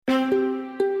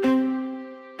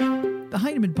The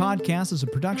Heinemann Podcast is a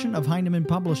production of Heinemann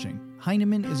Publishing.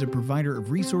 Heinemann is a provider of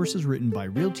resources written by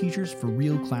real teachers for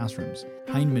real classrooms.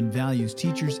 Heinemann values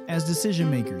teachers as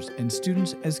decision makers and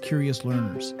students as curious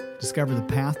learners. Discover the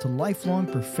path to lifelong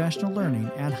professional learning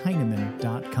at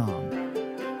Heinemann.com.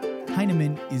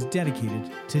 Heinemann is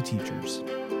dedicated to teachers.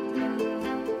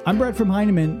 I'm Brett from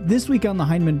Heinemann. This week on the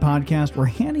Heinemann Podcast, we're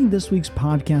handing this week's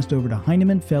podcast over to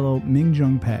Heinemann Fellow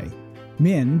Mingjung Pei.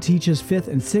 Min teaches 5th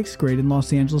and 6th grade in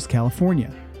Los Angeles,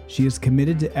 California. She is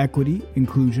committed to equity,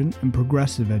 inclusion, and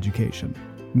progressive education.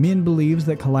 Min believes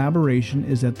that collaboration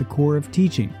is at the core of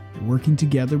teaching. Working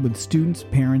together with students,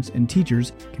 parents, and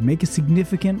teachers can make a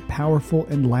significant, powerful,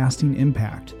 and lasting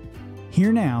impact.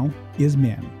 Here now is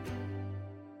Min.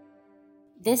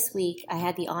 This week, I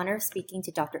had the honor of speaking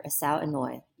to Dr. Isao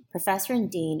Inouye, Professor and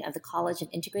Dean of the College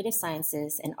of Integrative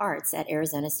Sciences and Arts at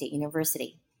Arizona State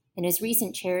University. In his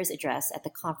recent chair's address at the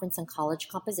Conference on College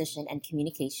Composition and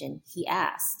Communication, he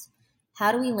asked,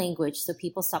 "How do we language so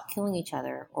people stop killing each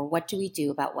other, or what do we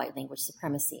do about white language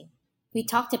supremacy?" We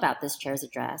talked about this chair's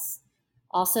address,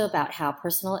 also about how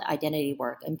personal identity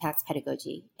work impacts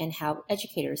pedagogy and how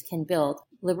educators can build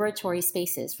liberatory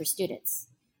spaces for students.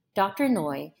 Dr.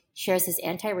 Inouye shares his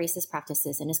anti-racist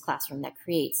practices in his classroom that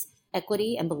creates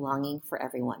equity and belonging for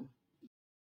everyone.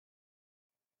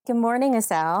 Good morning,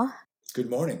 Isao. Good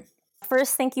morning.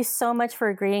 First, thank you so much for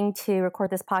agreeing to record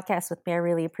this podcast with me. I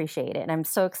really appreciate it. And I'm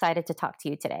so excited to talk to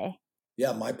you today.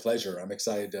 Yeah, my pleasure. I'm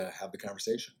excited to have the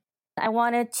conversation. I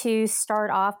wanted to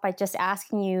start off by just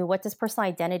asking you, what does personal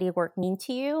identity work mean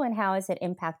to you, and how has it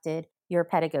impacted your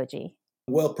pedagogy?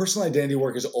 Well, personal identity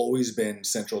work has always been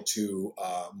central to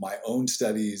my own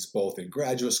studies, both in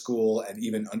graduate school and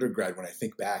even undergrad, when I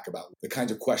think back about the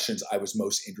kinds of questions I was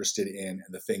most interested in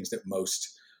and the things that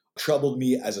most troubled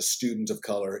me as a student of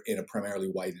color in a primarily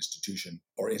white institution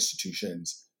or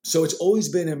institutions. So it's always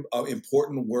been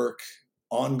important work,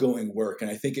 ongoing work, and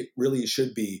I think it really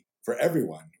should be for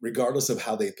everyone, regardless of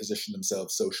how they position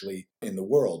themselves socially in the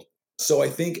world. So I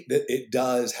think that it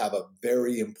does have a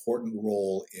very important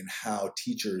role in how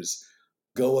teachers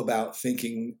go about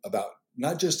thinking about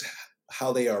not just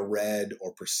how they are read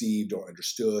or perceived or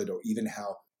understood, or even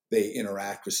how they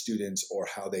interact with students or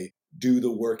how they do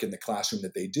the work in the classroom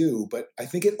that they do. But I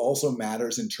think it also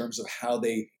matters in terms of how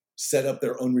they set up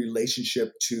their own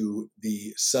relationship to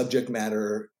the subject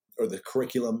matter or the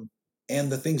curriculum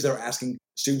and the things they're asking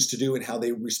students to do and how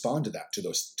they respond to that, to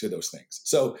those things.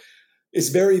 So it's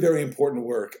very, very important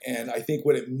work. And I think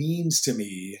what it means to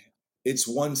me, it's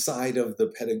one side of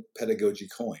the pedagogy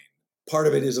coin. Part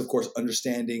of it is, of course,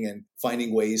 understanding and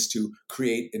finding ways to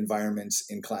create environments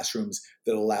in classrooms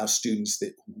that allow students,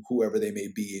 that whoever they may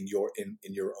be in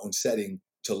your own setting,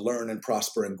 to learn and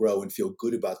prosper and grow and feel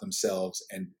good about themselves,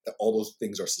 and that all those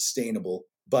things are sustainable.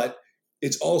 But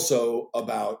it's also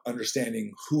about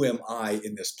understanding, who am I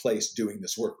in this place doing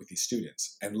this work with these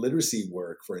students? And literacy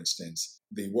work, for instance,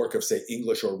 the work of, say,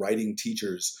 English or writing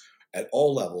teachers at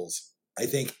all levels, I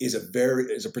think is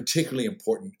a particularly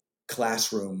important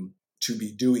classroom to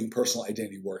be doing personal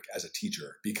identity work as a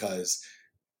teacher, because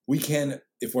we can,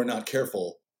 if we're not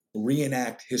careful,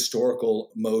 reenact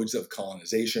historical modes of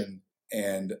colonization,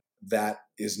 and that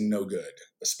is no good,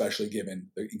 especially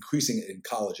given the in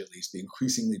college at least, the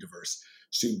increasingly diverse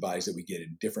student bodies that we get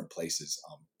in different places,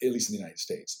 at least in the United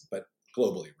States, but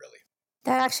globally, really.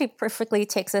 That actually perfectly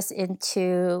takes us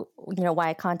into, why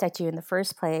I contacted you in the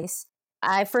first place.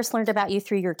 I first learned about you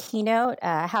through your keynote,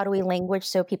 How Do We Language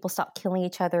So People Stop Killing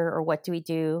Each Other, or What Do We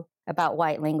Do About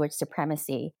White Language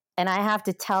Supremacy? And I have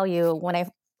to tell you, when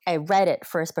I read it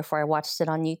first before I watched it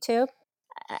on YouTube,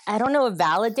 I don't know if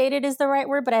validated is the right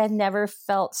word, but I had never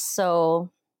felt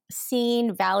so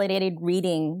seen, validated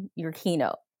reading your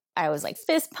keynote. I was like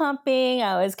fist pumping.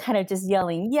 I was kind of just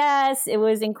yelling, yes. It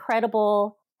was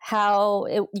incredible how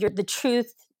the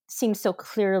truth seems so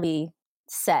clearly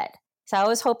said. So I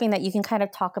was hoping that you can kind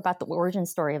of talk about the origin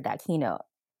story of that keynote.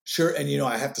 Sure. And,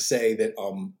 I have to say that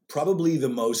probably the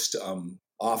most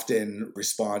often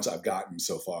response I've gotten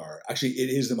so far, actually, it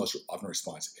is the most often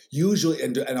response. Usually,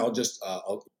 and I'll just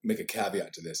I'll make a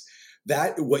caveat to this,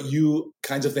 that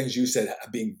kinds of things you said,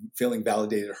 feeling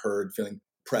validated, heard, feeling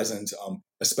present,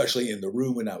 especially in the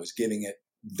room when I was giving it,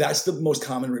 that's the most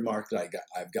common remark that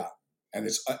I've gotten. And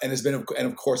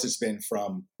of course it's been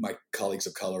from my colleagues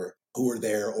of color who were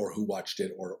there or who watched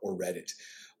it or read it.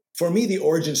 For me, the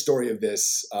origin story of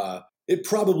this, it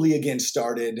probably again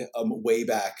started way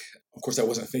back. Of course, I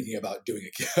wasn't thinking about doing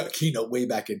a keynote way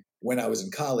back when I was in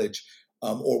college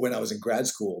or when I was in grad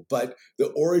school. But the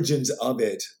origins of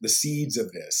it, the seeds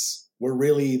of this, were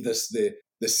really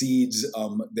the the seeds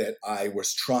that I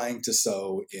was trying to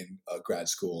sow in grad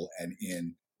school and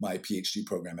in my PhD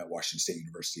program at Washington State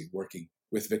University, working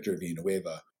with Victor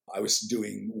Villanueva. I was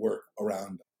doing work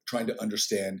around trying to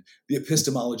understand the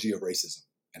epistemology of racism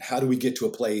and how do we get to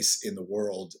a place in the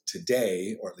world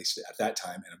today, or at least at that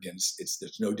time, and again,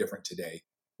 there's no different today,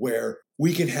 where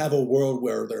we can have a world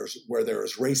where there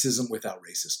is racism without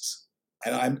racists.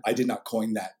 And I did not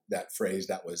coin that phrase.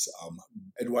 That was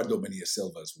Eduardo Mania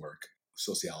Silva's work,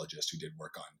 sociologist who did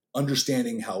work on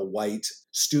understanding how white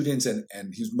students, and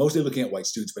he was mostly looking at white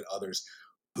students, but others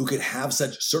who could have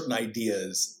such certain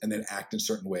ideas and then act in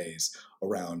certain ways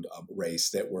around race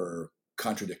that were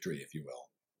contradictory, if you will.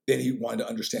 Then he wanted to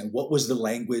understand what was the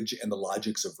language and the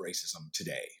logics of racism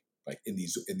today, like in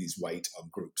these white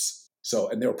groups. So,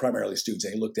 and they were primarily students,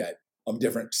 and he looked at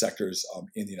different sectors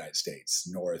in the United States,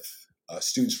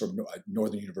 students from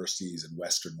northern universities and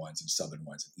western ones and southern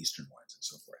ones and eastern ones and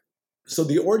so forth. So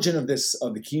the origin of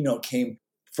the keynote came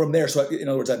from there. So in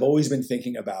other words, I've always been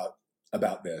thinking about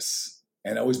this,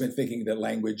 and always been thinking that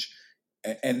language,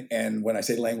 and when I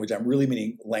say language, I'm really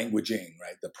meaning languaging,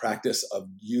 right? The practice of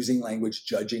using language,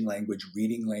 judging language,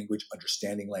 reading language,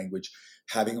 understanding language,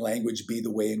 having language be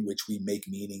the way in which we make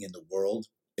meaning in the world.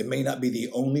 It may not be the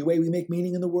only way we make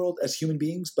meaning in the world as human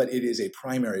beings, but it is a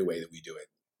primary way that we do it.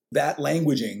 That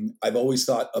languaging, I've always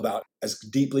thought about as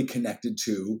deeply connected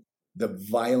to the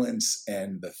violence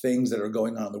and the things that are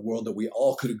going on in the world that we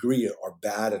all could agree are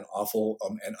bad and awful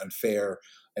and unfair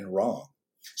and wrong.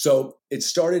 So it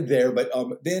started there. But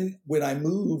then when I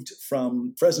moved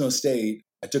from Fresno State,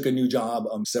 I took a new job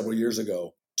several years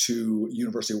ago to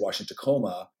University of Washington,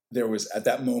 Tacoma. There was, at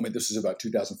that moment, this was about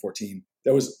 2014,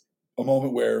 there was a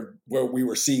moment where we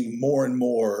were seeing more and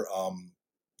more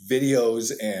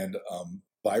videos and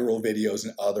viral videos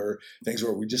and other things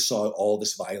where we just saw all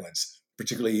this violence,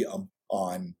 particularly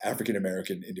on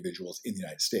African-American individuals in the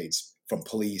United States from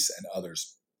police and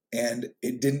others. And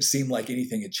it didn't seem like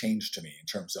anything had changed to me in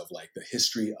terms of like the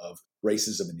history of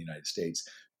racism in the United States.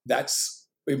 That's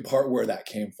in part where that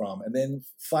came from. And then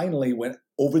finally, when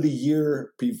over the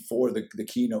year before the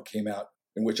keynote came out,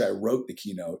 in which I wrote the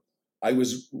keynote, I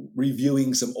was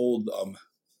reviewing some old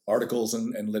articles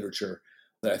and literature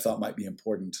that I thought might be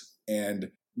important.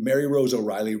 And Mary Rose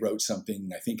O'Reilly wrote something,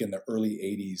 I think in the early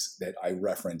 80s, that I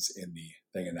reference in the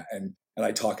thing. And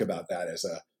I talk about that as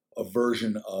a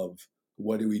version of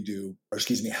what do we do, or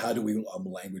excuse me, how do we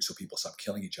language so people stop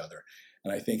killing each other?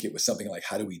 And I think it was something like,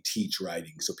 how do we teach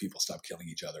writing so people stop killing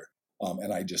each other?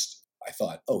 And I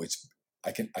thought,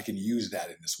 I can use that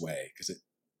in this way because it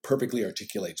perfectly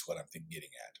articulates what I'm getting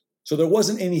at. So there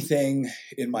wasn't anything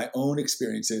in my own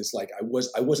experiences, like I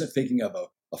wasn't thinking of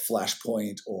a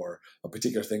flashpoint or a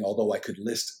particular thing, although I could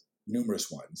list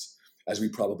numerous ones, as we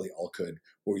probably all could,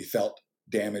 where we felt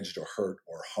damaged or hurt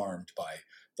or harmed by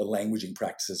the languaging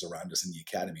practices around us in the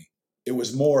academy. It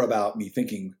was more about me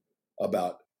thinking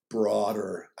about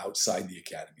broader outside the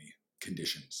academy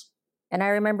conditions. And I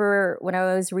remember when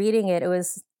I was reading it, it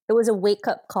was a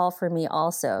wake-up call for me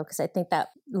also, because I think that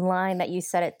line that you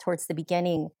said it towards the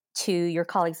beginning to your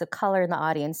colleagues of color in the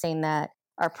audience, saying that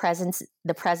the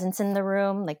presence in the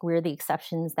room, like we're the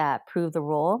exceptions that prove the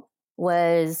rule,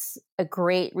 was a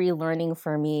great relearning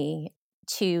for me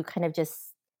to kind of just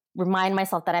remind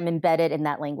myself that I'm embedded in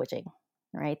that languaging,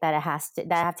 right? That I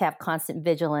have to have constant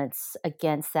vigilance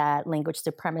against that language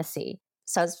supremacy.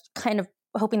 So I was kind of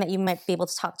hoping that you might be able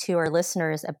to talk to our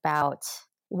listeners about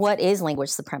what is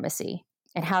language supremacy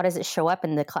and how does it show up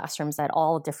in the classrooms at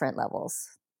all different levels.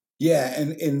 Yeah,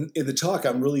 and in the talk,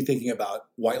 I'm really thinking about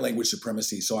white language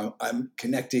supremacy. So I'm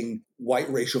connecting white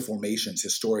racial formations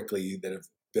historically that have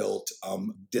built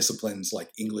disciplines like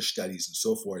English studies and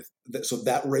so forth. So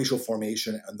that racial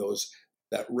formation and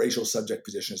that racial subject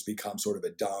position has become sort of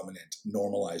a dominant,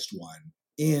 normalized one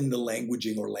in the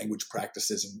languaging or language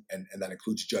practices, and that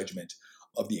includes judgment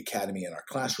of the academy and our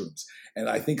classrooms. And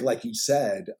I think, like you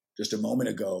said just a moment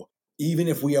ago, even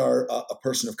if we are a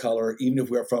person of color, even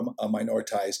if we are from a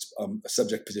minoritized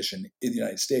subject position in the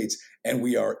United States, and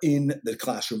we are in the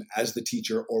classroom as the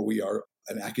teacher, or we are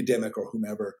an academic or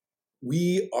whomever,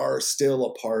 we are still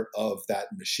a part of that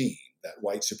machine, that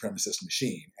white supremacist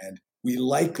machine. And we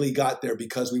likely got there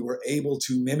because we were able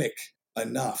to mimic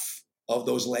enough of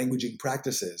those languaging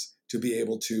practices to be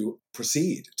able to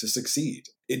proceed, to succeed.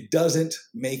 It doesn't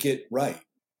make it right.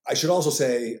 I should also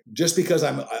say, just because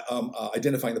I'm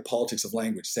identifying the politics of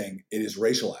language, saying it is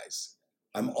racialized,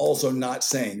 I'm also not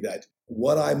saying that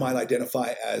what I might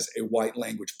identify as a white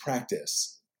language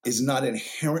practice is not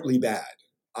inherently bad.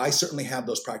 I certainly have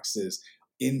those practices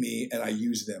in me, and I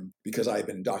use them because I've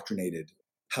been indoctrinated.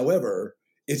 However,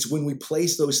 It's when we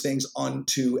place those things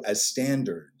onto as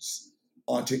standards,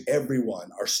 onto everyone,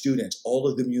 our students, all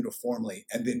of them uniformly,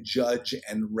 and then judge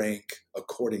and rank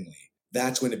accordingly.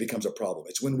 That's when it becomes a problem.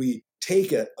 It's when we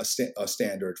take a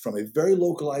standard from a very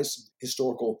localized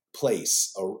historical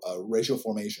place, a racial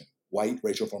formation, white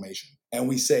racial formation, and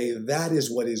we say that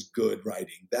is what is good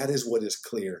writing, that is what is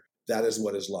clear, that is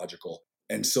what is logical.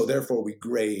 And so therefore we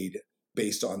grade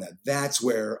based on that. That's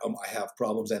where I have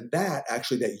problems. And that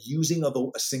actually, that using of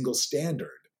a single standard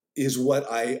is what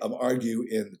I argue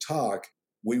in the talk.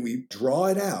 When we draw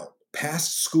it out,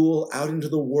 past school, out into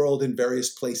the world in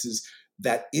various places,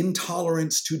 that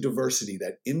intolerance to diversity,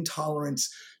 that intolerance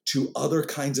to other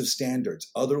kinds of standards,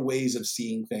 other ways of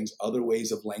seeing things, other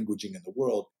ways of languaging in the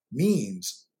world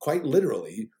means quite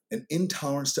literally an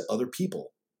intolerance to other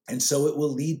people. And so it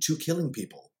will lead to killing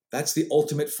people. That's the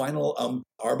ultimate final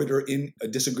arbiter in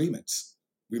disagreements.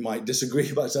 We might disagree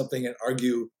about something and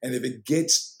argue, and if it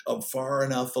gets far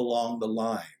enough along the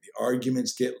line, the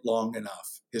arguments get long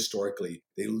enough historically,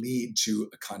 they lead to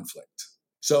a conflict.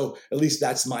 So at least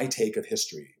that's my take of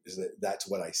history, is that that's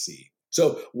what I see.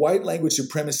 So white language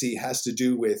supremacy has to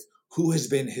do with who has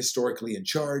been historically in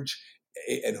charge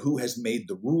and who has made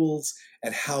the rules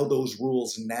and how those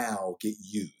rules now get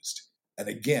used. And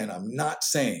again, I'm not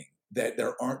saying that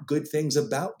there aren't good things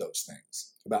about those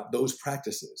things, about those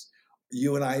practices.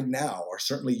 You and I now are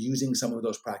certainly using some of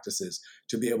those practices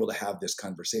to be able to have this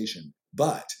conversation.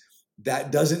 But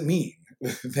that doesn't mean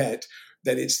that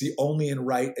it's the only and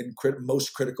right and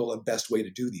most critical and best way to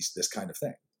do this kind of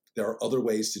thing. There are other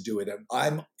ways to do it. And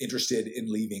I'm interested in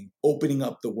opening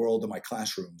up the world of my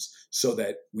classrooms so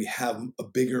that we have a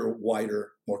bigger,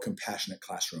 wider, more compassionate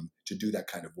classroom to do that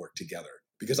kind of work together.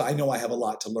 Because I know I have a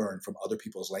lot to learn from other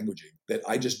people's languaging that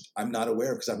I'm not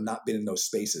aware of because I've not been in those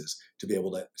spaces to be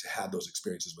able to have those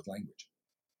experiences with language.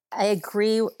 I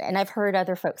agree. And I've heard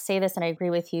other folks say this, and I agree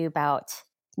with you about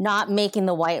not making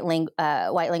the white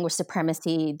language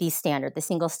supremacy the standard, the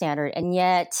single standard. And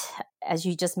yet, as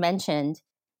you just mentioned,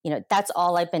 that's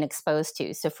all I've been exposed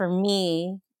to. So for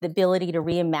me, the ability to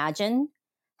reimagine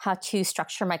how to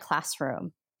structure my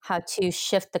classroom, how to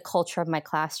shift the culture of my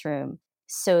classroom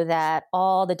so that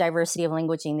all the diversity of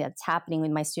languaging that's happening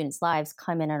in my students' lives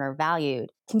come in and are valued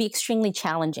can be extremely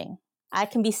challenging. I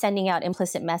can be sending out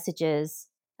implicit messages,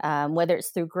 whether it's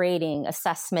through grading,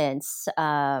 assessments,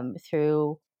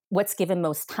 through what's given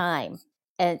most time.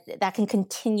 And that can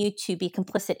continue to be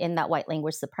complicit in that white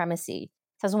language supremacy.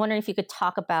 So I was wondering if you could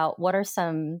talk about what are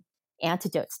some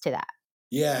antidotes to that.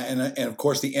 Yeah, and of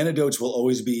course the antidotes will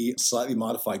always be slightly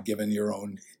modified given your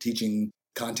own teaching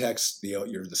context,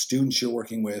 the students you're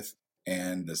working with,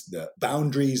 and the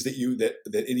boundaries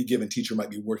that any given teacher might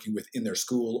be working with in their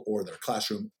school or their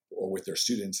classroom or with their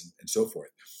students and so forth.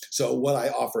 So what I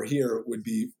offer here would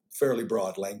be fairly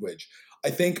broad language. I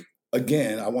think,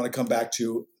 again, I want to come back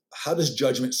to how does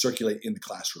judgment circulate in the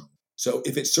classroom? So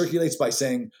if it circulates by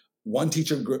saying one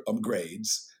teacher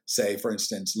grades, say, for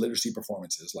instance, literacy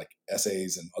performances like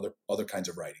essays and other kinds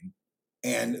of writing,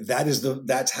 and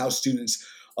that's how students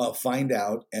find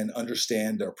out and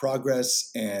understand their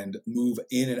progress and move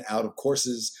in and out of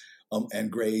courses and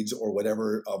grades or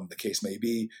whatever the case may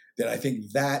be, then I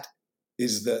think that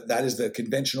is the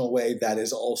conventional way. That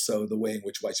is also the way in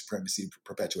which white supremacy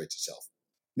perpetuates itself.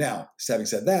 Now, having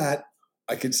said that,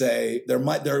 I could say there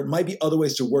might be other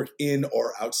ways to work in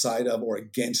or outside of or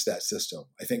against that system.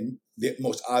 I think the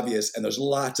most obvious, and there's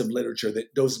lots of literature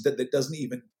that doesn't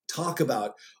even talk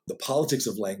about the politics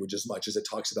of language as much as it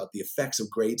talks about the effects of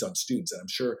grades on students. And I'm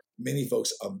sure many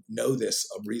folks know this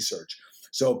research,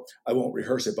 so I won't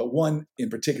rehearse it. But one in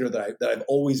particular that I've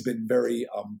always been very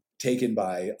taken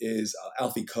by is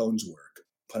Alfie Kohn's work,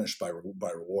 Punished by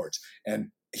Rewards. And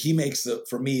he makes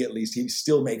for me at least, he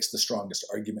still makes the strongest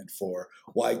argument for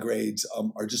why grades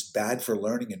are just bad for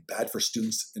learning and bad for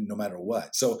students no matter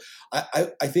what. So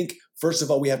I think, first of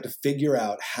all, we have to figure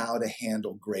out how to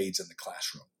handle grades in the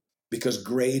classroom, because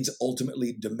grades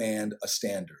ultimately demand a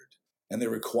standard, and they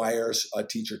require a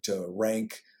teacher to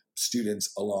rank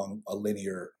students along a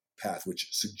linear path, which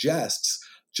suggests,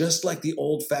 just like the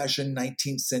old-fashioned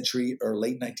 19th century or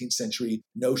late 19th century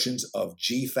notions of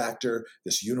G factor,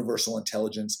 this universal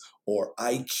intelligence, or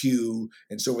IQ,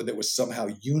 and so forth, that was somehow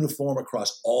uniform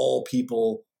across all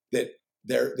people, that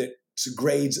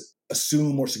grades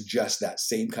assume or suggest that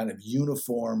same kind of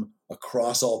uniform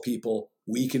across all people.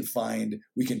 We can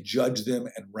judge them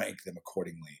and rank them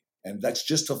accordingly. And that's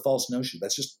just a false notion.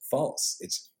 That's just false.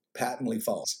 It's patently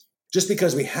false. Just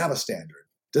because we have a standard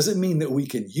doesn't mean that we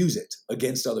can use it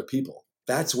against other people.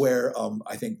 That's where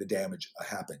I think the damage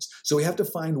happens. So we have to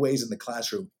find ways in the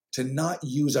classroom to not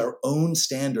use our own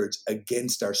standards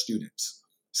against our students.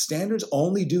 Standards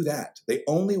only do that. They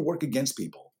only work against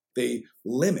people. They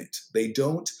limit. They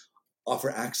don't offer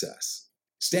access.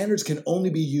 Standards can only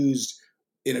be used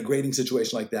in a grading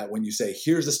situation like that when you say,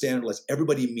 here's the standard, let's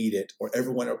everybody meet it, or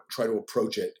everyone try to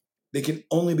approach it. They can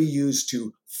only be used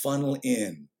to funnel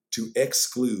in, to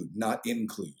exclude, not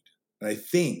include. And I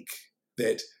think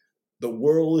that the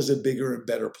world is a bigger and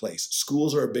better place.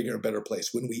 Schools are a bigger and better place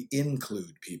when we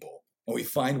include people and we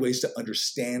find ways to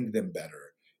understand them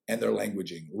better and their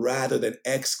languaging rather than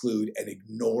exclude and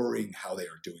ignoring how they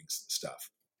are doing stuff.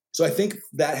 So I think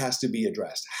that has to be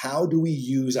addressed. How do we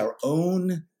use our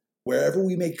own, wherever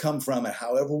we may come from and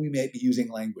however we may be using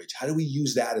language, how do we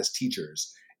use that as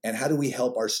teachers? And how do we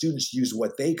help our students use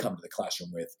what they come to the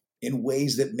classroom with in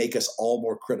ways that make us all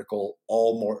more critical,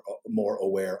 all more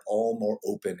aware, all more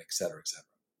open, et cetera, et cetera.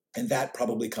 And that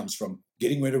probably comes from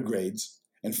getting rid of grades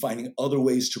and finding other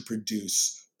ways to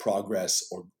produce progress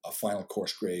or a final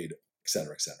course grade, et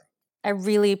cetera, et cetera. I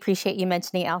really appreciate you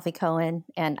mentioning Alfie Kohn.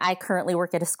 And I currently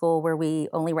work at a school where we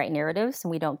only write narratives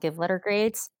and we don't give letter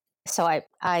grades. So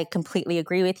I completely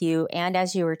agree with you. And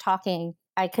as you were talking,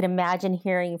 I could imagine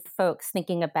hearing folks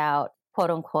thinking about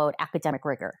quote unquote academic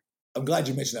rigor. I'm glad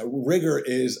you mentioned that. Rigor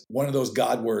is one of those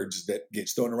God words that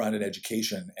gets thrown around in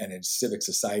education and in civic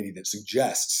society that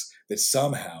suggests that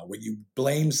somehow when you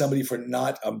blame somebody for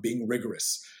not being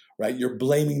rigorous, right, you're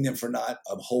blaming them for not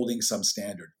holding some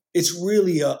standard. It's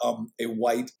really a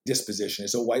white disposition.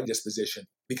 It's a white disposition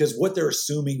because what they're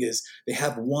assuming is they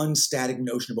have one static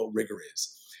notion about rigor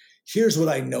is. Here's what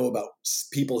I know about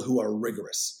people who are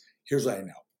rigorous. Here's what I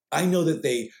know. I know that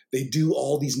they do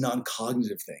all these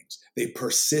non-cognitive things. They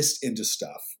persist into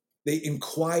stuff. They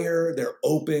inquire, they're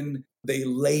open, they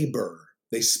labor,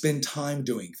 they spend time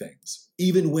doing things,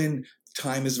 even when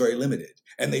time is very limited.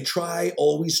 And they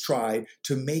always try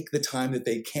to make the time that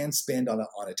they can spend on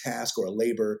a task or a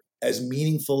labor as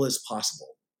meaningful as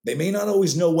possible. They may not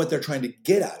always know what they're trying to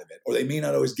get out of it, or they may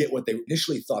not always get what they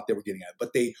initially thought they were getting at,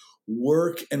 but they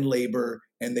work and labor,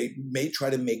 and they may try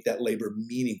to make that labor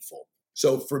meaningful.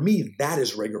 So for me, that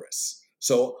is rigorous.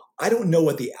 So I don't know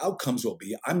what the outcomes will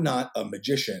be. I'm not a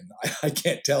magician. I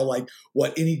can't tell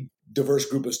what any diverse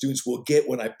group of students will get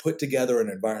when I put together an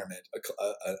environment,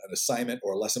 an assignment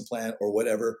or a lesson plan or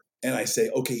whatever. And I say,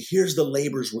 okay, here's the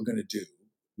labors we're going to do.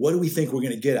 What do we think we're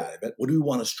going to get out of it? What do we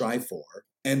want to strive for?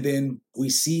 And then we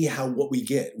see what we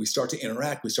get. We start to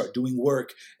interact. We start doing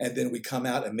work. And then we come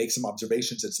out and make some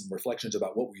observations and some reflections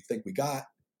about what we think we got.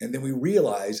 And then we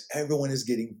realize everyone is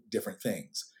getting different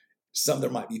things. There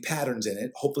might be patterns in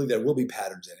it. Hopefully there will be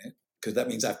patterns in it because that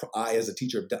means I as a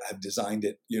teacher have designed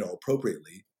it,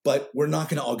 appropriately. But we're not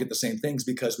going to all get the same things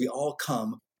because we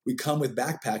come with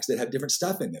backpacks that have different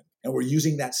stuff in them. And we're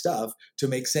using that stuff to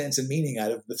make sense and meaning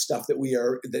out of the stuff that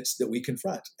we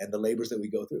confront and the labors that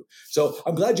we go through. So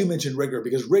I'm glad you mentioned rigor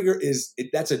because rigor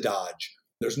that's a dodge.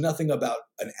 There's nothing about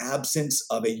an absence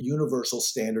of a universal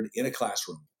standard in a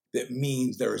classroom that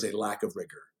means there is a lack of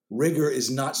rigor. Rigor is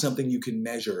not something you can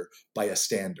measure by a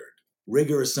standard.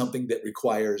 Rigor is something that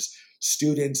requires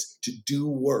students to do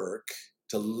work,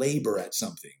 to labor at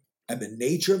something. And the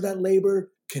nature of that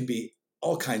labor can be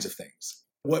all kinds of things.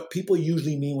 What people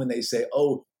usually mean when they say,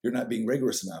 oh, you're not being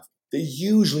rigorous enough, they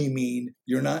usually mean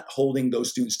you're not holding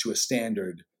those students to a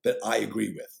standard that I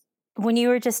agree with. When you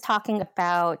were just talking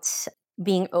about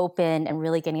being open and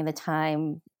really getting the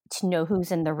time to know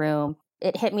who's in the room,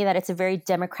 it hit me that it's a very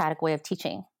democratic way of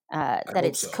teaching, that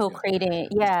it's co-creating.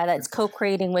 Yeah, that's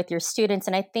co-creating with your students.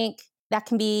 And I think that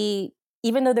can be,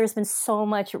 even though there's been so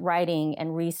much writing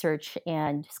and research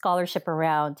and scholarship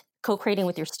around co-creating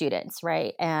with your students,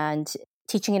 right? And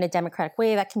teaching in a democratic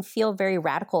way, that can feel very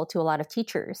radical to a lot of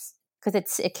teachers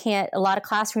because a lot of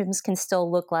classrooms can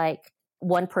still look like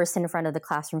one person in front of the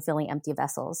classroom filling empty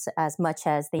vessels as much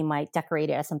as they might decorate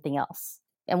it as something else.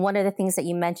 And one of the things that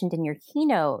you mentioned in your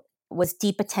keynote was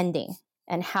deep attending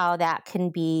and how that can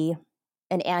be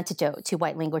an antidote to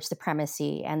white language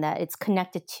supremacy and that it's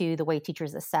connected to the way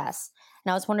teachers assess.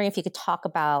 And I was wondering if you could talk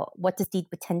about what does deep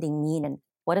attending mean and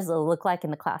what does it look like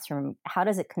in the classroom? How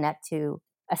does it connect to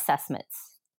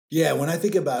assessments? Yeah, when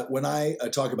I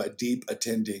talk about deep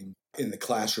attending in the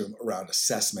classroom around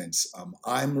assessments,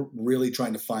 I'm really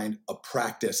trying to find a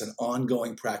practice, an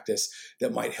ongoing practice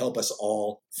that might help us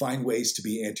all find ways to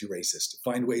be anti-racist,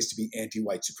 find ways to be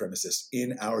anti-white supremacist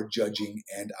in our judging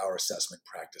and our assessment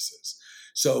practices.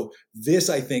 So this,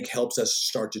 I think, helps us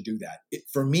start to do that.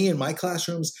 For me, in my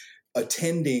classrooms,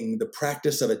 the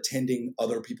practice of attending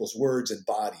other people's words and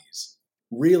bodies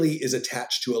really is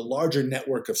attached to a larger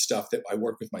network of stuff that I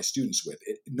work with my students with,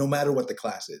 no matter what the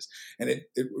class is. And it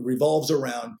revolves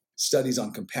around studies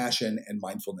on compassion and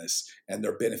mindfulness and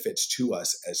their benefits to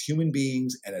us as human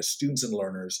beings and as students and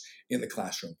learners in the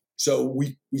classroom. So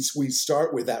we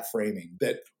start with that framing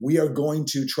that we are going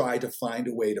to try to find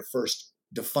a way to first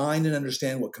define and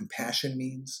understand what compassion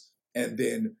means, and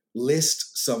then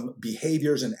list some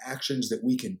behaviors and actions that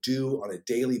we can do on a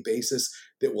daily basis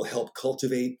that will help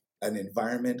cultivate an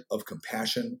environment of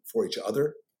compassion for each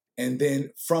other. And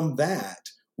then from that,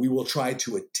 we will try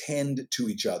to attend to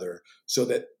each other so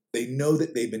that they know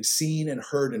that they've been seen and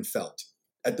heard and felt.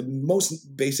 At the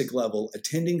most basic level,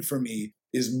 attending for me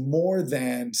is more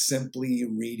than simply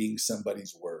reading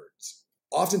somebody's words.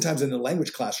 Oftentimes in the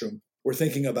language classroom, we're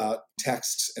thinking about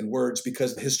texts and words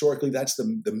because historically that's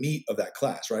the meat of that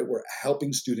class, right? We're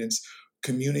helping students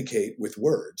communicate with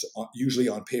words, usually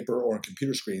on paper or on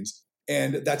computer screens.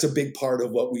 And that's a big part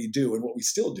of what we do and what we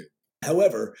still do.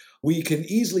 However, we can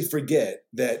easily forget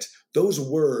that those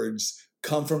words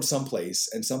come from someplace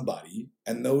and somebody,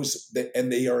 and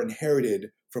they are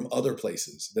inherited from other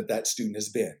places that student has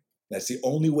been. That's the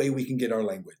only way we can get our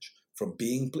language, from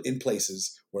being in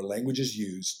places where language is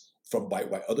used by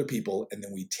other people, and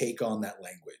then we take on that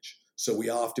language. So we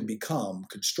often become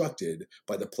constructed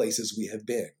by the places we have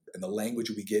been and the language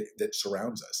we get that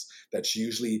surrounds us. That's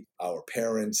usually our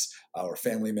parents, our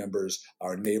family members,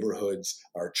 our neighborhoods,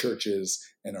 our churches,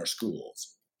 and our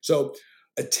schools. So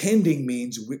attending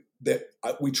means that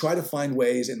we try to find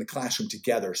ways in the classroom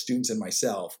together, students and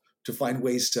myself, to find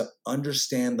ways to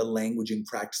understand the languaging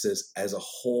practices as a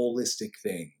holistic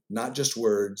thing, not just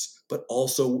words, but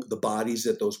also the bodies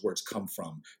that those words come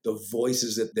from, the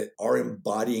voices that are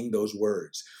embodying those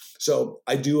words. So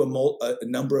I do a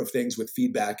number of things with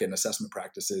feedback and assessment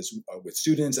practices with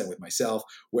students and with myself,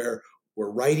 where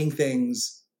we're writing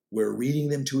things, we're reading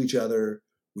them to each other,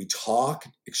 we talk,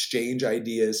 exchange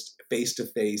ideas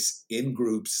face-to-face in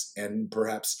groups and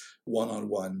perhaps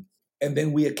one-on-one. And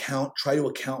then we try to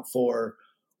account for,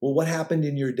 well, what happened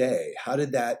in your day? How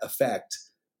did that affect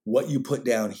what you put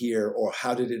down here? Or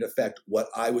how did it affect what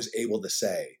I was able to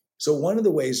say? So one of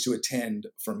the ways to attend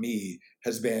for me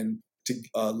has been to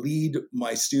lead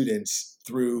my students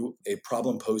through a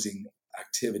problem-posing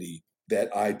activity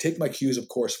that I take my cues, of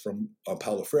course, from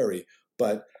Paulo Freire,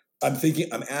 but I'm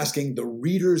asking the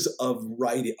readers of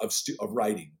writing,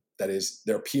 that is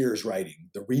their peers writing,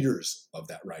 the readers of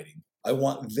that writing, I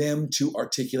want them to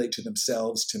articulate to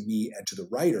themselves, to me, and to the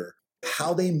writer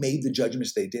how they made the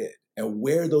judgments they did and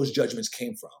where those judgments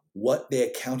came from, what they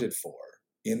accounted for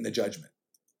in the judgment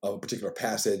of a particular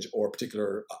passage or a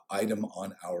particular item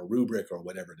on our rubric or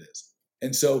whatever it is.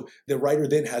 And so the writer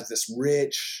then has this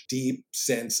rich, deep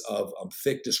sense of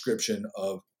thick description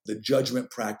of the judgment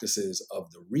practices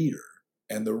of the reader.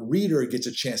 And the reader gets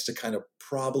a chance to kind of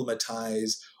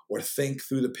problematize or think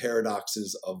through the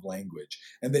paradoxes of language.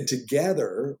 And then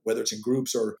together, whether it's in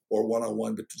groups or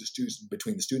one-on-one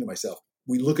between the student and myself,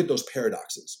 we look at those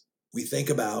paradoxes. We think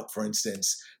about, for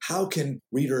instance, how can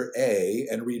reader A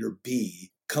and reader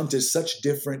B come to such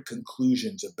different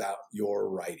conclusions about your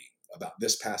writing, about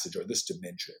this passage or this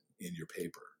dimension in your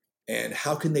paper? And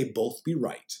how can they both be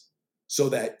right so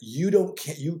that you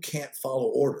can't follow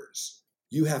orders?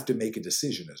 You have to make a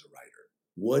decision as a writer.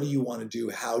 What do you want to do?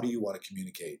 How do you want to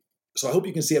communicate? So I hope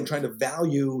you can see I'm trying to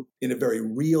value in a very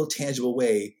real, tangible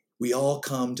way. We all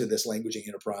come to this languaging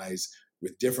enterprise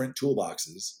with different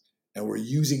toolboxes, and we're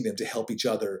using them to help each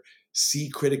other see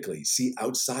critically, see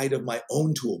outside of my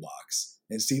own toolbox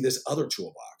and see this other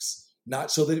toolbox.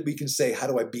 Not so that we can say, how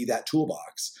do I be that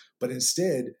toolbox? But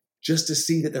instead, just to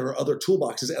see that there are other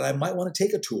toolboxes, and I might want to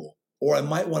take a tool, or I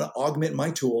might want to augment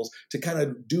my tools to kind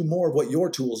of do more of what your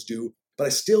tools do, but I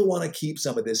still want to keep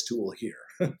some of this tool here.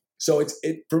 So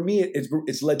for me,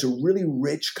 it's led to really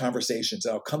rich conversations.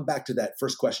 And I'll come back to that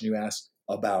first question you asked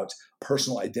about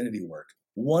personal identity work.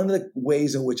 One of the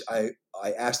ways in which I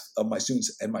asked my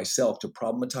students and myself to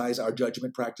problematize our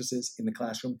judgment practices in the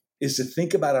classroom is to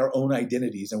think about our own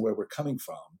identities and where we're coming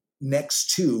from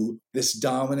next to this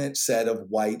dominant set of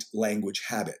white language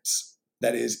habits.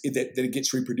 That it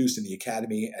gets reproduced in the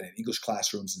academy and in English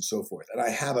classrooms and so forth. And I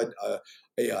have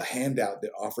a handout that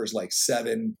offers like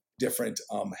 7 different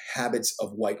habits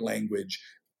of white language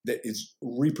that is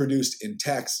reproduced in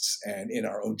texts and in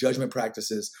our own judgment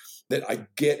practices that I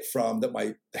get from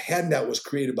the handout was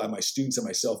created by my students and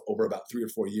myself over about 3 or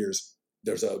 4 years.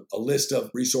 There's a list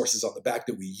of resources on the back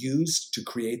that we used to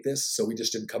create this. So we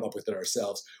just didn't come up with it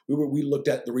ourselves. We looked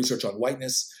at the research on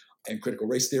whiteness and critical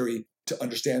race theory to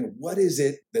understand what is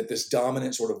it that this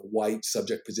dominant sort of white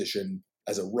subject position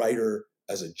as a writer,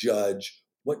 as a judge,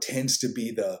 what tends to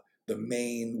be the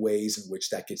main ways in which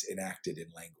that gets enacted in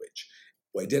language.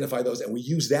 We identify those and we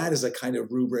use that as a kind of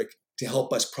rubric to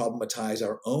help us problematize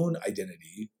our own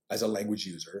identity as a language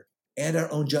user and our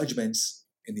own judgments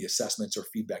in the assessments or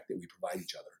feedback that we provide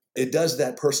each other. It does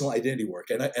that personal identity work.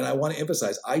 And I want to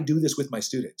emphasize, I do this with my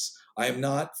students. I am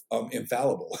not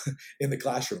infallible in the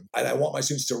classroom. And I want my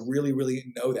students to really,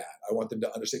 really know that. I want them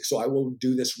to understand. So I will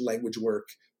do this language work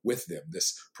with them,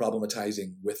 this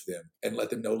problematizing with them, and let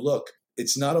them know, look,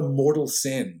 it's not a mortal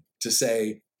sin to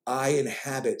say, I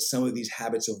inhabit some of these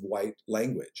habits of white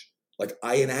language. Like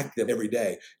I enact them every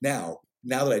day. Now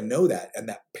that I know that and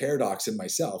that paradox in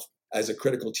myself as a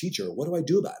critical teacher, what do I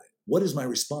do about it? What is my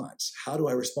response? How do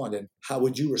I respond? And how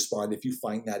would you respond if you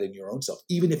find that in your own self?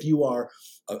 Even if you are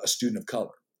a student of color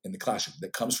in the classroom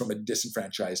that comes from a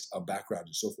disenfranchised background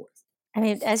and so forth. I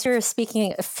mean, as you were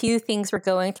speaking, a few things were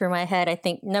going through my head. I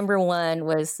think number one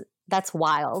was, that's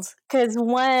wild. Because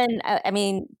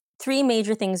three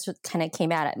major things kind of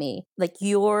came out at me. Like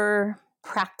your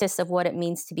practice of what it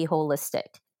means to be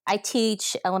holistic. I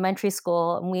teach elementary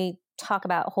school and we talk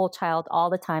about whole child all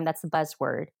the time. That's the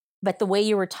buzzword. But the way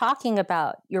you were talking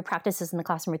about your practices in the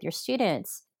classroom with your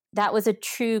students, that was a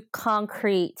true,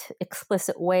 concrete,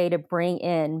 explicit way to bring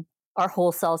in our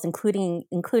whole selves, including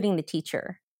the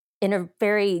teacher, in a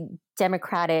very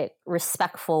democratic,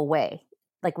 respectful way,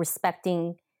 like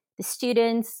respecting the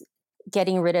students,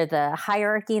 getting rid of the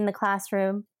hierarchy in the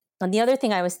classroom. And the other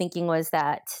thing I was thinking was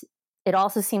that it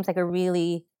also seems like a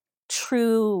really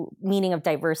true meaning of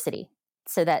diversity.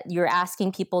 So that you're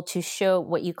asking people to show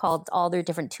what you called all their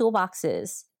different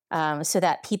toolboxes, so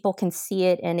that people can see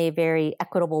it in a very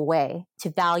equitable way, to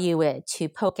value it, to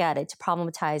poke at it, to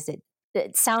problematize it.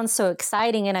 It sounds so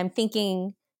exciting. And I'm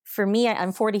thinking, for me,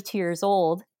 I'm 42 years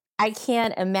old. I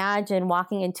can't imagine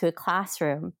walking into a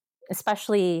classroom,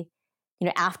 especially,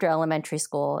 after elementary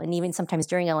school and even sometimes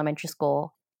during elementary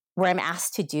school, where I'm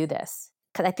asked to do this.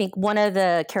 Because I think one of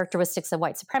the characteristics of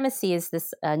white supremacy is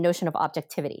this notion of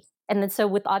objectivity. And then so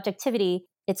with objectivity,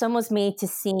 it's almost made to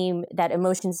seem that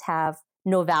emotions have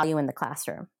no value in the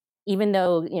classroom. Even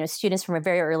though, students from a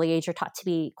very early age are taught to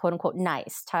be, quote unquote,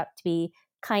 nice, taught to be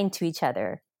kind to each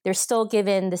other. They're still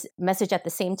given this message at the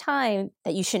same time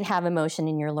that you shouldn't have emotion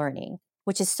in your learning,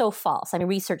 which is so false. I mean,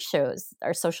 research shows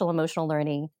our social emotional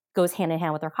learning goes hand in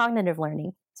hand with our cognitive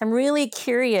learning. So I'm really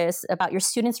curious about your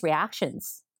students'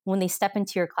 reactions when they step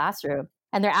into your classroom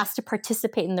and they're asked to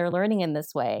participate in their learning in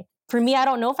this way. For me, I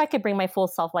don't know if I could bring my full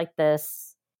self like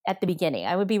this at the beginning.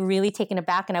 I would be really taken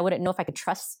aback and I wouldn't know if I could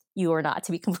trust you or not,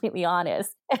 to be completely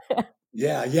honest.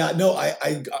 Yeah. No,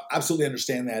 I absolutely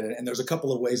understand that. And there's a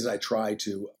couple of ways that I try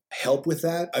to help with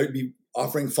that. I would be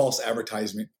offering false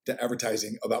advertising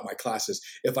about my classes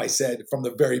if I said from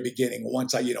the very beginning,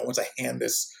 once I hand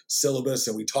this syllabus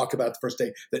and we talk about the first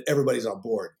day, that everybody's on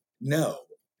board. No.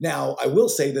 Now, I will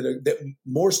say that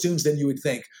more students than you would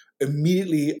think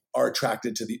immediately are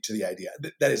attracted to the idea.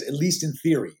 That is, at least in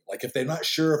theory. Like if they're not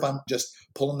sure if I'm just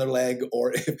pulling their leg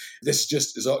or if this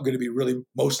just is all going to be really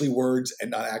mostly words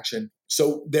and not action.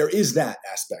 So there is that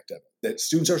aspect of it, that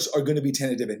students are going to be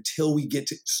tentative until we get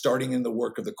to starting in the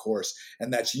work of the course.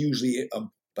 And that's usually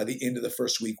by the end of the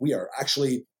first week. We are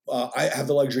actually, I have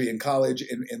the luxury in college,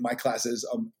 in my classes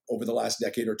over the last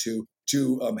decade or two,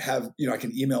 to have, I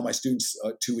can email my students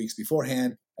 2 weeks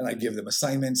beforehand and I give them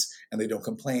assignments and they don't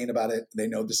complain about it. They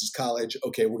know this is college.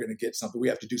 Okay, we're going to get something. We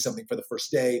have to do something for the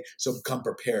first day. So come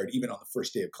prepared, even on the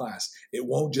first day of class. It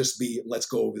won't just be, let's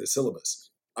go over the syllabus.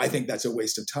 I think that's a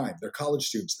waste of time. They're college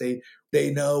students.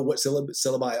 They know what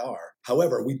syllabi are.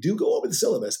 However, we do go over the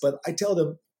syllabus, but I tell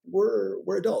them, we're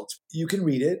adults. You can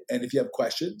read it. And if you have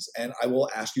questions, and I will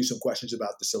ask you some questions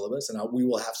about the syllabus, and we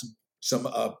will have some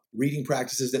reading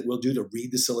practices that we'll do to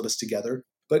read the syllabus together.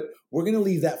 But we're going to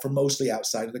leave that for mostly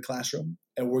outside of the classroom.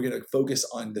 And we're going to focus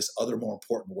on this other more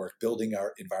important work, building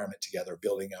our environment together,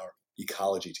 building our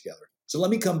ecology together. So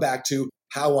let me come back to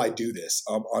how I do this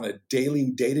on a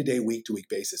daily, day-to-day, week-to-week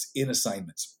basis in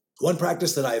assignments. One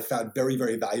practice that I have found very,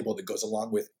 very valuable that goes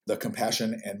along with the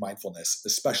compassion and mindfulness,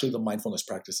 especially the mindfulness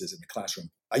practices in the classroom.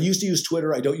 I used to use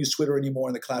Twitter. I don't use Twitter anymore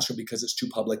in the classroom because it's too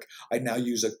public. I now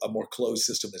use a more closed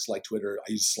system that's like Twitter.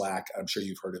 I use Slack. I'm sure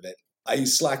you've heard of it. I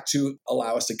use Slack to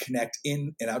allow us to connect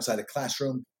in and outside a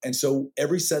classroom. And so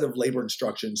every set of labor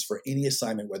instructions for any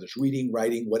assignment, whether it's reading,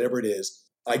 writing, whatever it is,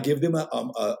 I give them a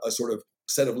sort of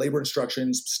set of labor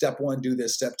instructions. Step 1, do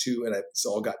this. Step 2, and it's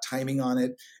all got timing on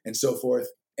it and so forth.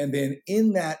 And then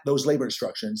in those labor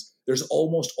instructions, there's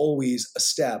almost always a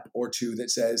step or two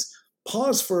that says,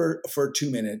 pause for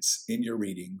 2 minutes in your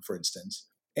reading, for instance,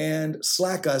 and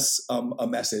Slack us a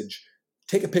message.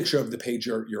 Take a picture of the page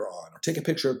you're on, or take a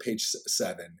picture of page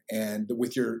 7 and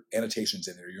with your annotations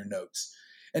in it or your notes,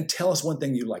 and tell us one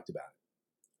thing you liked about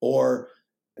it. Or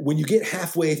when you get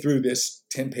halfway through this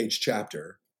 10-page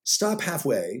chapter, stop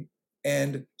halfway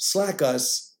and Slack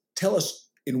us, tell us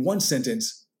in one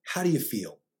sentence, how do you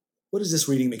feel? What does this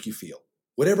reading make you feel?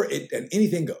 Whatever and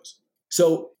anything goes.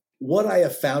 So what I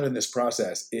have found in this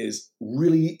process is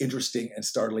really interesting and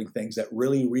startling things that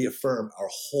really reaffirm our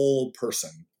whole person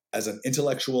as an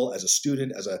intellectual, as a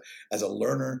student, as a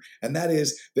learner. And that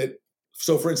is that,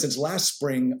 so for instance, last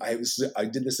spring, I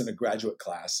did this in a graduate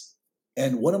class.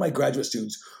 And one of my graduate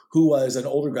students, who was an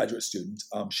older graduate student,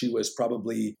 she was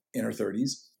probably in her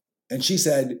 30s. And she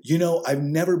said, I've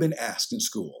never been asked in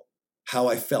school how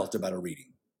I felt about a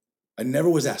reading. I never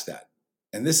was asked that.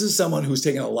 And this is someone who's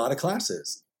taken a lot of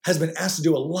classes, has been asked to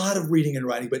do a lot of reading and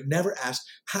writing, but never asked,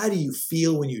 how do you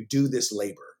feel when you do this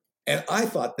labor? And I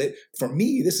thought that for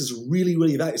me, this is really,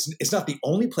 really valuable. It's not the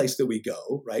only place that we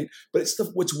go, right? But it's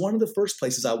one of the first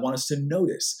places I want us to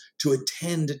notice, to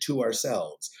attend to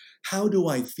ourselves. How do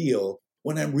I feel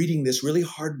when I'm reading this really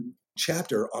hard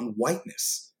chapter on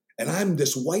whiteness? And I'm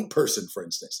this white person, for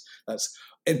instance.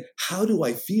 And how do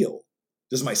I feel?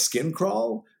 Does my skin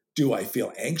crawl? Do I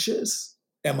feel anxious?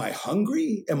 Am I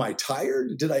hungry? Am I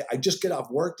tired? Did I just get off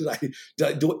work? Am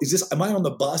I on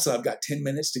the bus and I've got 10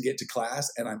 minutes to get to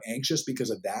class and I'm anxious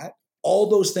because of that? All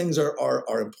those things are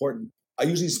important. I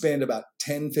usually spend about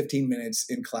 10, 15 minutes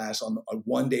in class on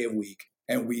one day a week.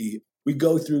 And we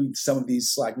go through some of these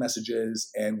Slack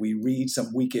messages and we read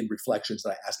some weekend reflections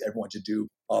that I ask everyone to do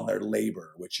on their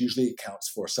labor, which usually accounts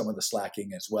for some of the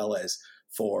slacking as well as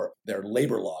for their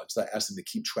labor logs that I ask them to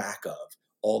keep track of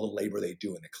all the labor they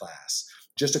do in the class.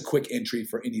 Just a quick entry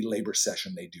for any labor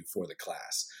session they do for the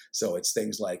class. So it's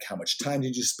things like, how much time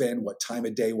did you spend? What time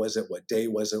of day was it? What day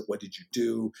was it? What did you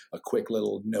do? A quick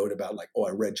little note about like,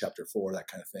 I read chapter 4, that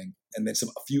kind of thing. And then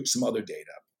some other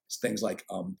data. It's things like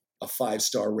a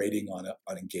 5-star rating on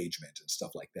engagement and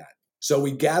stuff like that. So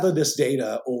we gather this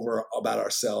data about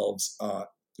ourselves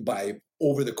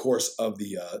over the course of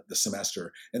the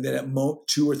semester. And then at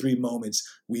 2 or 3 moments,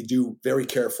 we do very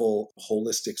careful,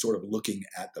 holistic sort of looking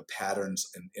at the patterns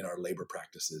in our labor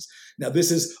practices. Now,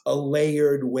 this is a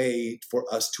layered way for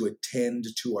us to attend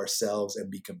to ourselves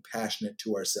and be compassionate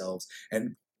to ourselves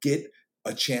and get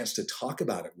a chance to talk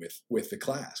about it with the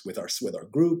class, with our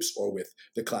groups, or with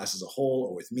the class as a whole,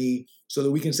 or with me, so that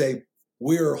we can say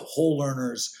we're whole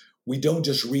learners. We don't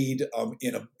just read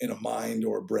in a mind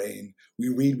or a brain. We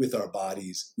read with our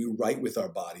bodies. We write with our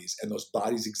bodies, and those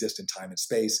bodies exist in time and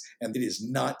space, and it is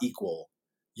not equal.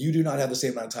 You do not have the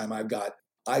same amount of time I've got.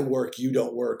 I work, you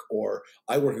don't work, or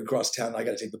I work across town. I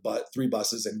got to take 3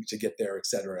 buses and to get there, et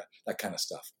cetera, that kind of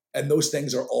stuff. And those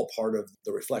things are all part of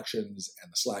the reflections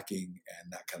and the slacking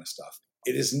and that kind of stuff.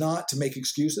 It is not to make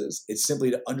excuses. It's simply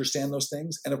to understand those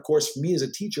things. And of course, for me as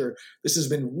a teacher, this has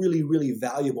been really, really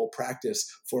valuable practice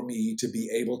for me to be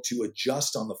able to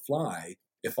adjust on the fly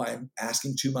if I'm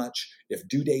asking too much, if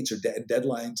due dates or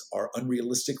deadlines are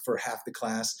unrealistic for half the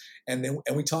class. And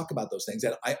we talk about those things.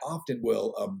 And I often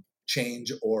will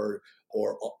change or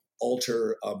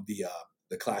alter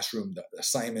the classroom, the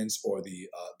assignments, or the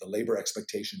labor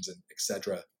expectations, and et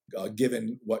cetera,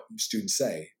 given what students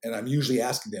say. And I'm usually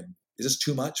asking them, is this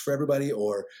too much for everybody?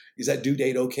 Or is that due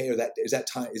date okay? Or is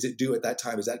it due at that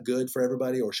time? Is that good for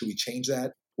everybody? Or should we change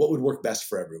that? What would work best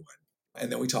for everyone?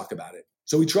 And then we talk about it.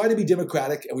 So we try to be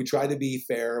democratic and we try to be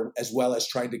fair, as well as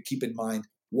trying to keep in mind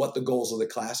what the goals of the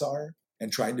class are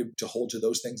and trying to hold to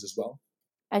those things as well.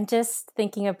 I'm just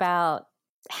thinking about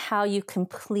how you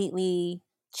completely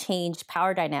changed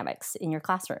power dynamics in your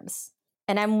classrooms.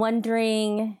 And I'm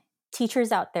wondering,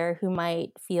 teachers out there who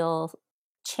might feel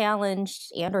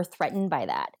challenged and or threatened by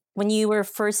that. When you were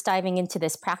first diving into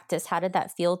this practice, how did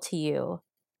that feel to you?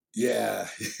 Yeah.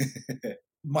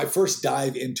 My first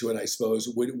dive into it, I suppose,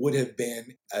 would have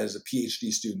been as a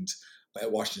PhD student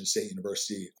at Washington State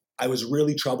University. I was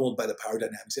really troubled by the power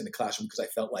dynamics in the classroom because I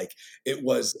felt like it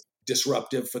was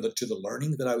disruptive to the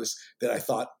learning that I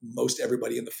thought most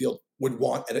everybody in the field would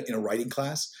want in a writing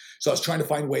class. So I was trying to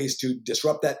find ways to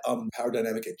disrupt that power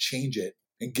dynamic and change it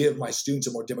and give my students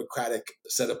a more democratic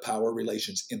set of power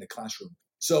relations in the classroom.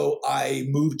 So I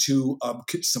moved to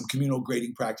some communal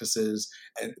grading practices,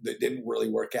 and that didn't really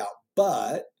work out.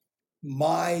 But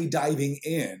my diving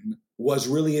in was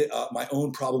really my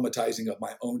own problematizing of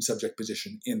my own subject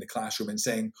position in the classroom and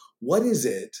saying, what is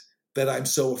it that I'm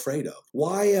so afraid of?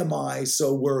 Why am I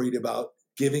so worried about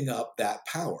giving up that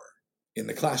power in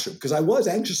the classroom? Because I was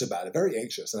anxious about it, very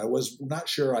anxious, and I was not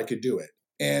sure I could do it.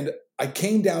 And I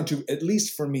came down to, at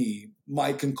least for me,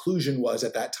 my conclusion was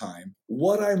at that time,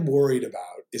 what I'm worried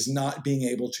about is not being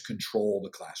able to control the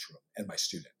classroom and my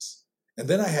students. And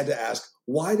then I had to ask,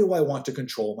 why do I want to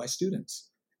control my students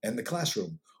and the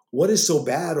classroom? What is so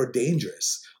bad or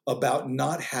dangerous about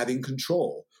not having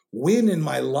control? When in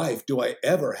my life do I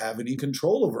ever have any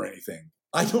control over anything?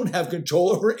 I don't have control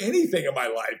over anything in my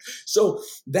life. So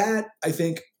that, I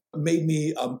think, made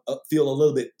me feel a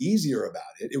little bit easier about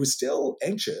it. It was still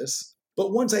anxious,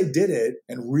 but once I did it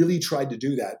and really tried to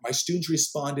do that, my students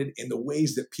responded in the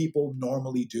ways that people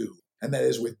normally do. And that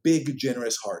is with big,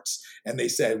 generous hearts. And they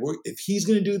said, if he's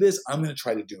going to do this, I'm going to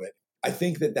try to do it. I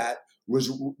think that was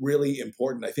really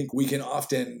important. I think we can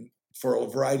often, for a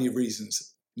variety of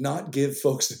reasons, not give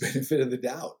folks the benefit of the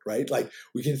doubt, right? Like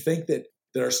we can think that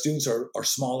our students are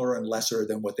smaller and lesser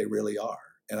than what they really are.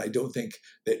 And I don't think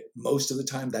that most of the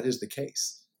time that is the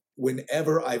case.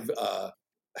 Whenever I've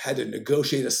had to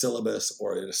negotiate a syllabus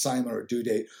or an assignment or a due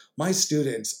date, my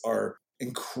students are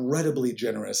incredibly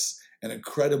generous and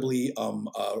incredibly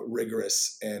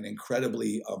rigorous and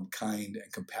incredibly kind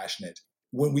and compassionate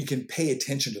when we can pay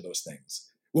attention to those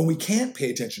things. When we can't pay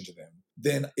attention to them,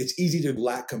 then it's easy to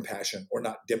lack compassion or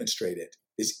not demonstrate it.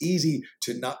 It's easy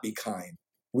to not be kind.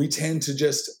 We tend to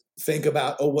just think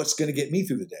about, what's going to get me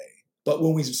through the day? But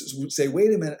when we say,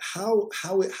 wait a minute, how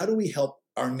do we help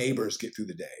our neighbors get through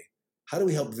the day? How do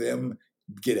we help them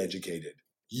get educated?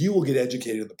 You will get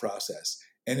educated in the process.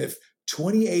 And if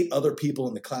 28 other people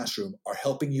in the classroom are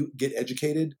helping you get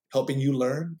educated, helping you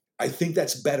learn, I think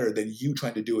that's better than you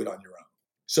trying to do it on your own.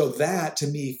 So that, to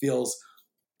me, feels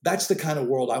that's the kind of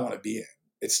world I want to be in.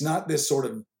 It's not this sort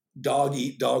of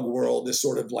dog-eat-dog world, this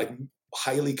sort of like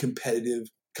highly competitive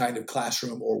kind of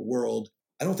classroom or world.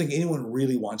 I don't think anyone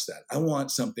really wants that. I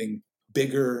want something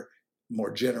bigger,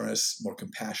 more generous, more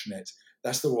compassionate.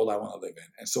 That's the world I want to live in.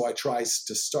 And so I try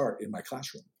to start in my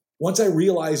classroom. Once I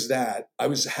realized that, I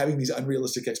was having these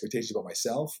unrealistic expectations about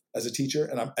myself as a teacher.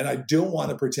 And I don't want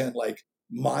to pretend like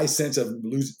my sense of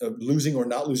losing or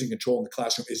not losing control in the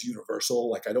classroom is universal.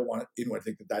 Like I don't want anyone to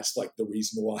think that that's like the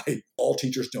reason why all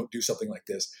teachers don't do something like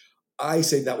this. I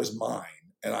say that was mine.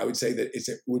 And I would say that it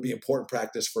would be important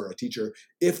practice for a teacher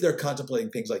if they're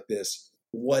contemplating things like this.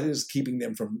 What is keeping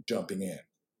them from jumping in?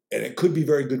 And it could be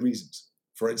very good reasons.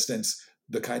 For instance,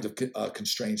 the kinds of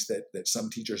constraints that some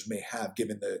teachers may have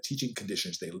given the teaching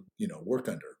conditions they work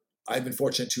under. I've been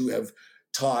fortunate to have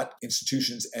taught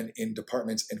institutions and in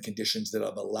departments and conditions that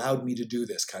have allowed me to do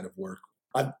this kind of work.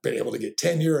 I've been able to get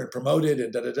tenure and promoted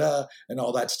and and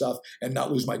all that stuff and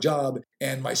not lose my job.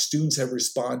 And my students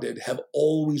have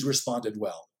always responded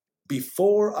well.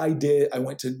 Before I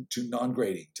went to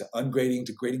non-grading, to ungrading,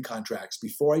 to grading contracts.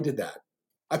 Before I did that,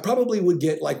 I probably would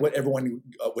get like what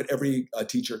every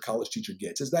college teacher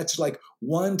gets. Is that's like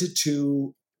 1 to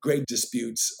 2 grade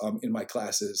disputes in my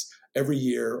classes every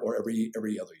year or every other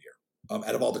year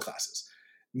out of all the classes.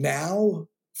 Now,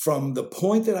 from the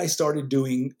point that I started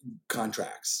doing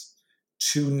contracts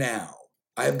to now,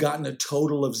 I have gotten a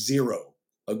total of 0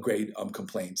 of grade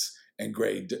complaints and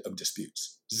grade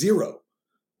disputes. 0.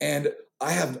 And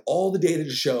I have all the data to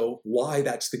show why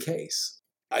that's the case.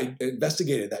 I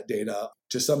investigated that data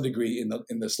to some degree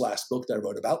in this last book that I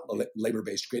wrote about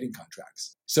labor-based grading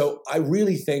contracts. So I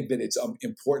really think that it's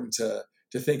important to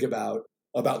think about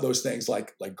those things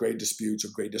like grade disputes or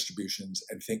grade distributions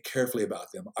and think carefully about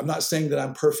them. I'm not saying that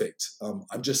I'm perfect.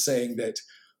 I'm just saying that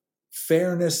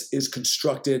fairness is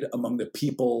constructed among the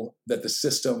people that the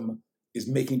system is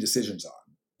making decisions on.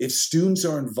 If students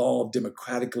are involved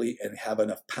democratically and have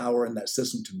enough power in that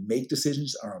system to make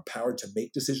decisions, are empowered to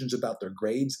make decisions about their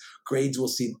grades will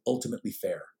seem ultimately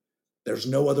fair. There's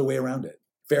no other way around it.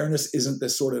 Fairness isn't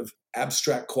this sort of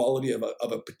abstract quality of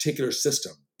a particular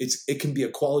system. It can be a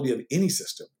quality of any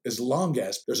system as long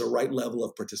as there's a right level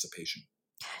of participation.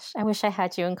 Gosh, I wish I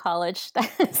had you in college.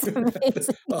 That's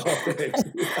amazing. Oh, thanks.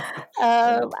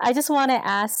 I just want to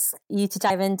ask you to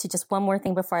dive into just one more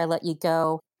thing before I let you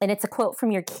go. And it's a quote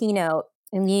from your keynote.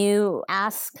 And you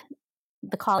ask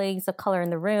the colleagues of color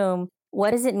in the room, what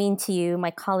does it mean to you,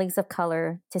 my colleagues of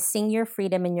color, to sing your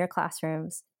freedom in your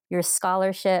classrooms, your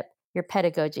scholarship, your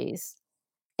pedagogies?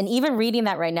 And even reading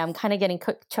that right now, I'm kind of getting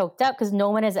choked up because no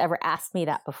one has ever asked me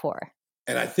that before.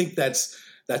 And I think that's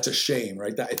a shame,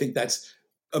 right? I think that's,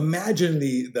 imagine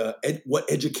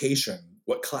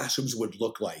what classrooms would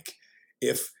look like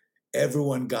if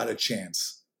everyone got a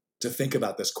chance to think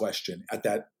about this question at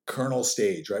that kernel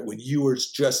stage, right? When you were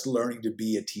just learning to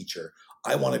be a teacher.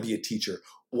 I want to be a teacher.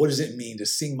 What does it mean to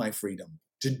sing my freedom,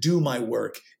 to do my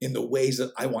work in the ways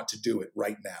that I want to do it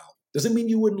right now? Doesn't mean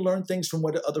you wouldn't learn things from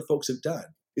what other folks have done.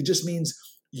 It just means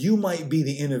you might be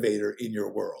the innovator in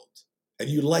your world, and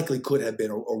you likely could have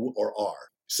been or are.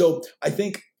 So I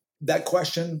think that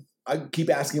question, I keep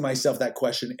asking myself that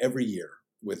question every year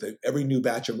with every new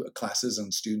batch of classes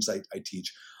and students I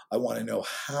teach. I want to know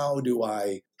how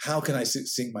can I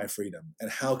sing my freedom,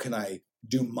 and how can I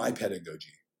do my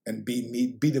pedagogy and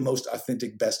be the most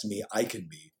authentic, best me I can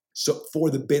be, so for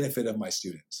the benefit of my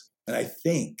students. And I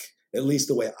think, at least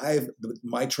the way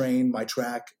my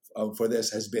track for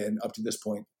this has been up to this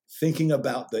point, thinking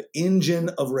about the engine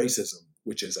of racism,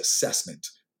 which is assessment,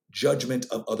 judgment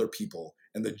of other people,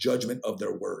 and the judgment of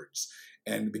their words.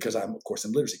 And because I'm, of course,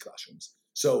 in literacy classrooms.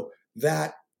 So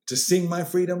that to sing my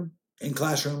freedom in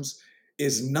classrooms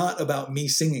is not about me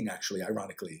singing, actually,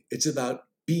 ironically. It's about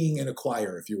being in a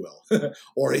choir, if you will,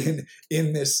 or in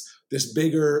this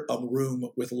bigger room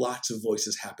with lots of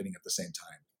voices happening at the same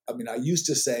time. I mean, I used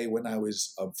to say when I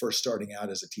was first starting out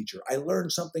as a teacher, I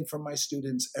learned something from my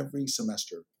students every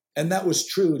semester. And that was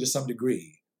true to some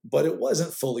degree, but it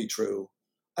wasn't fully true.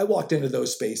 I walked into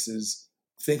those spaces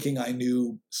thinking I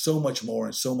knew so much more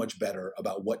and so much better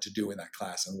about what to do in that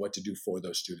class and what to do for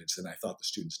those students than I thought the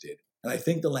students did. And I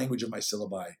think the language of my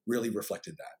syllabi really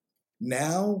reflected that.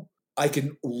 Now, I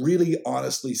can really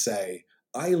honestly say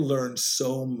I learned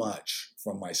so much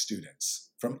from my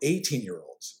students, from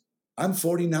 18-year-olds. I'm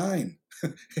 49.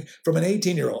 From an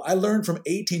 18-year-old. I learned from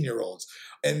 18-year-olds.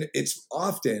 And it's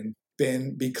often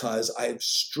been because I've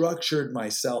structured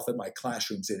myself in my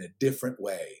classrooms in a different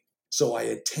way. So I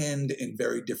attend in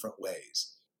very different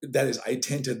ways. That is, I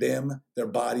attend to them, their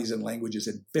bodies and languages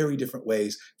in very different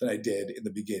ways than I did in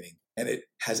the beginning. And it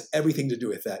has everything to do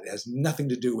with that. It has nothing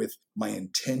to do with my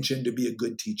intention to be a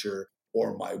good teacher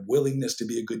or my willingness to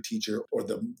be a good teacher or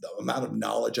the amount of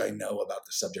knowledge I know about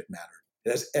the subject matter. It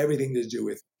has everything to do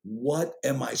with what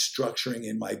am I structuring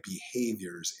in my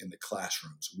behaviors in the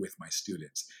classrooms with my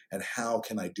students, and how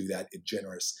can I do that in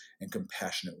generous and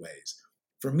compassionate ways.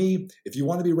 For me, if you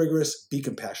want to be rigorous, be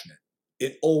compassionate.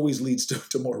 It always leads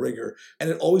to more rigor, and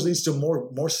it always leads to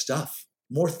more stuff,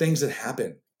 more things that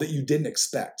happen that you didn't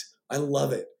expect. I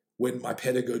love it when my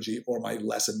pedagogy or my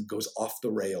lesson goes off the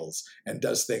rails and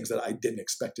does things that I didn't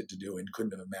expect it to do and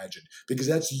couldn't have imagined, because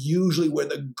that's usually where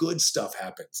the good stuff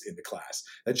happens in the class.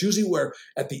 That's usually where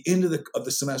at the end of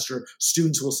the semester,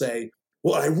 students will say,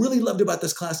 what I really loved about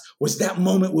this class was that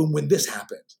moment when this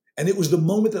happened. And it was the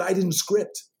moment that I didn't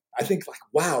script. I think like,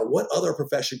 wow, what other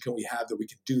profession can we have that we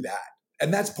can do that?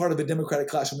 And that's part of a democratic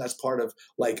classroom. That's part of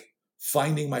like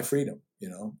finding my freedom,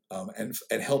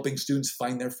 and helping students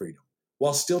find their freedom,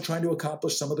 while still trying to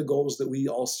accomplish some of the goals that we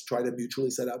all try to mutually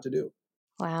set out to do.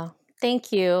 Wow.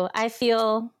 Thank you. I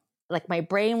feel like my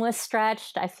brain was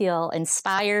stretched. I feel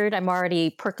inspired. I'm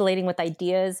already percolating with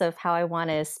ideas of how I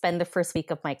want to spend the first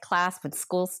week of my class when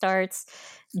school starts.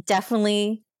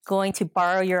 Definitely going to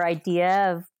borrow your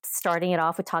idea of starting it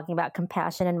off with talking about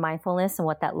compassion and mindfulness and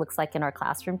what that looks like in our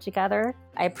classroom together.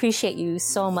 I appreciate you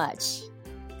so much.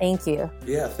 Thank you.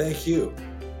 Yeah, thank you.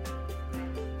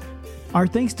 Our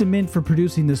thanks to Mint for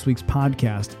producing this week's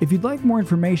podcast. If you'd like more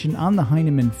information on the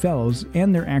Heinemann Fellows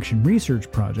and their action research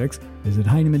projects, visit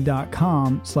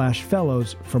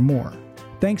heinemann.com/fellows for more.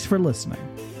 Thanks for listening.